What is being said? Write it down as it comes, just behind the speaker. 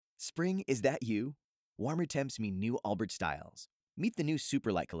Spring, is that you? Warmer temps mean new Allbirds styles. Meet the new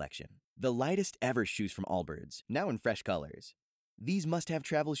Superlight collection, the lightest ever shoes from Allbirds, now in fresh colors. These must-have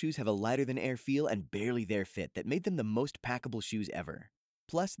travel shoes have a lighter-than-air feel and barely there fit that made them the most packable shoes ever.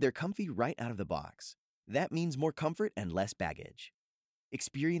 Plus, they're comfy right out of the box. That means more comfort and less baggage.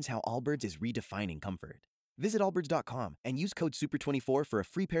 Experience how Allbirds is redefining comfort. Visit allbirds.com and use code SUPER24 for a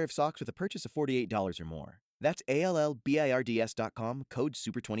free pair of socks with a purchase of $48 or more. That's ALLBIRDS.com, code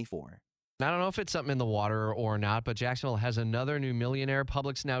SUPER24. I don't know if it's something in the water or not, but Jacksonville has another new millionaire.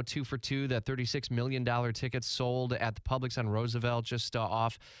 Publix now 2 for $2. That $36 million ticket sold at the Publix on Roosevelt, just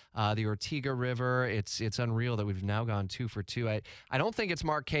off the Ortega River. It's unreal that we've now gone 2 for $2. I don't think it's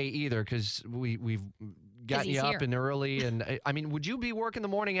Mark Kaye either, because we've gotten you up and early. And I mean, would you be working the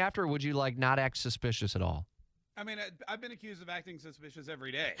morning after, or would you not act suspicious at all? I mean, I've been accused of acting suspicious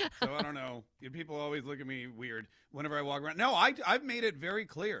every day, so I don't know. People always look at me weird whenever I walk around. No, I've made it very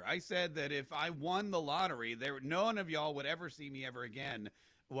clear. I said that if I won the lottery, none of y'all would ever see me ever again.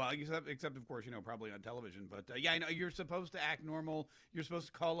 Well, except of course, probably on television. But yeah, I know you're supposed to act normal. You're supposed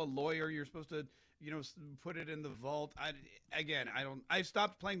to call a lawyer. You're supposed to, put it in the vault. I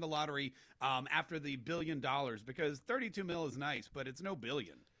stopped playing the lottery after the $1 billion, because 32 mil is nice, but it's no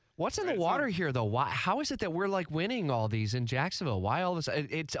billion. What's in the water here, though? How is it that we're winning all these in Jacksonville? Why all this?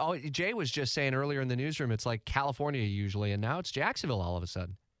 Jay was just saying earlier in the newsroom, it's like California usually, and now it's Jacksonville all of a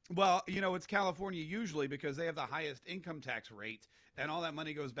sudden. Well, it's California usually because they have the highest income tax rate, and all that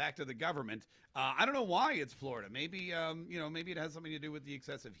money goes back to the government. I don't know why it's Florida. Maybe, maybe it has something to do with the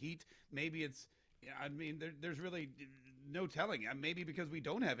excessive heat. Maybe it's, there's really no telling. Maybe because we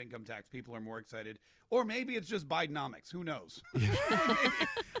don't have income tax, people are more excited. Or maybe it's just Bidenomics. Who knows?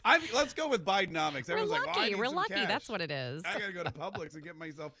 Let's go with Bidenomics. We're lucky. We're lucky. Cash. That's what it is. I got to go to Publix and get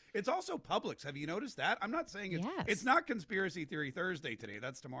myself. It's also Publix. Have you noticed that? I'm not saying it's, yes. It's not Conspiracy Theory Thursday today.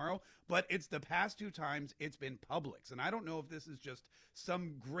 That's tomorrow. But it's the past 2 times it's been Publix. And I don't know if this is just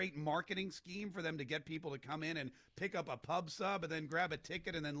some great marketing scheme for them to get people to come in and pick up a pub sub and then grab a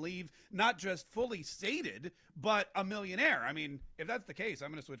ticket and then leave, not just fully sated, but a millionaire. I mean, if that's the case, I'm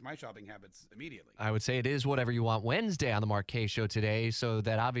going to switch my shopping habits immediately. I would say it is Whatever You Want Wednesday on the Mark Kaye Show today, so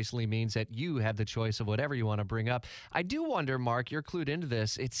that obviously means that you have the choice of whatever you want to bring up. I do wonder, Mark, you're clued into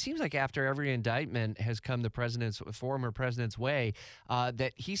this. It seems like after every indictment has come the former president's way,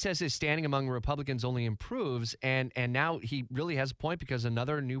 that he says his standing among Republicans only improves, and now he really has a point, because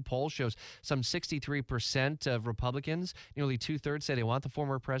another new poll shows some 63% of Republicans, nearly 2/3, say they want the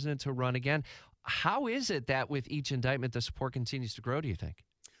former president to run again. How is it that with each indictment the support continues to grow, do you think?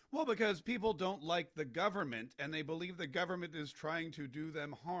 Well, because people don't like the government, and they believe the government is trying to do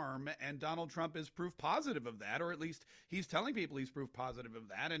them harm, and Donald Trump is proof positive of that, or at least he's telling people he's proof positive of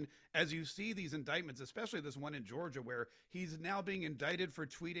that. And as you see these indictments, especially this one in Georgia, where he's now being indicted for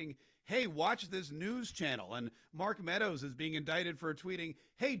tweeting, "Hey, watch this news channel," and Mark Meadows is being indicted for tweeting,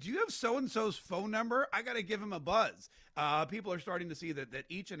 "Hey, do you have so-and-so's phone number? I got to give him a buzz." People are starting to see that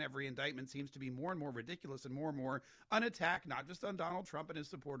each and every indictment seems to be more and more ridiculous and more an attack, not just on Donald Trump and his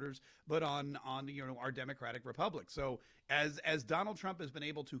supporters, but on our democratic republic. So as Donald Trump has been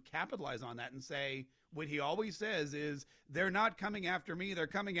able to capitalize on that and say what he always says is, "They're not coming after me, they're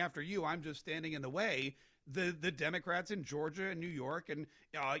coming after you. I'm just standing in the way." The Democrats in Georgia and New York and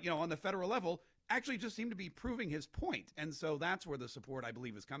on the federal level actually just seem to be proving his point. And so that's where the support, I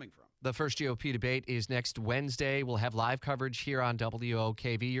believe, is coming from. The first GOP debate is next Wednesday. We'll have live coverage here on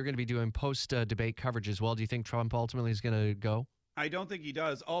WOKV. You're going to be doing post-debate coverage as well. Do you think Trump ultimately is going to go? I don't think he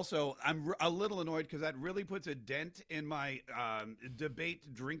does. Also, I'm a little annoyed because that really puts a dent in my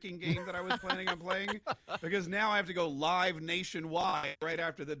debate drinking game that I was planning on playing, because now I have to go live nationwide right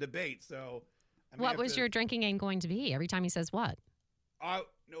after the debate. So what was your drinking game going to be every time he says what?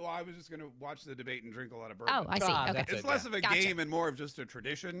 No, I was just going to watch the debate and drink a lot of bourbon. Oh, I see. Okay. It's less of a game and more of just a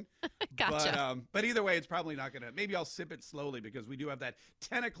tradition. Gotcha. But either way, it's probably not going to. Maybe I'll sip it slowly, because we do have that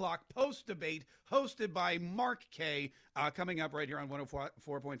 10 o'clock post-debate hosted by Mark Kaye coming up right here on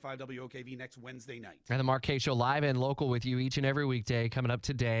 104.5 WOKV next Wednesday night. And the Mark Kaye Show live and local with you each and every weekday coming up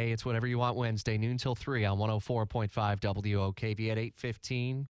today. It's Whatever You Want Wednesday, noon till 3 on 104.5 WOKV at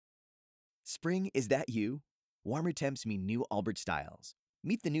 8:15. Spring, is that you? Warmer temps mean new Allbirds styles.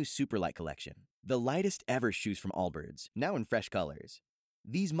 Meet the new Superlight collection, the lightest ever shoes from Allbirds, now in fresh colors.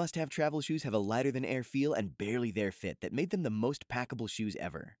 These must-have travel shoes have a lighter-than-air feel and barely there fit that made them the most packable shoes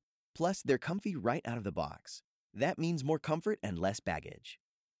ever. Plus, they're comfy right out of the box. That means more comfort and less baggage.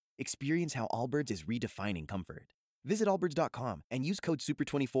 Experience how Allbirds is redefining comfort. Visit allbirds.com and use code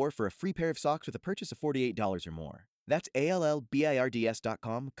SUPER24 for a free pair of socks with a purchase of $48 or more. That's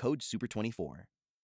ALLBIRDS.com, code SUPER24.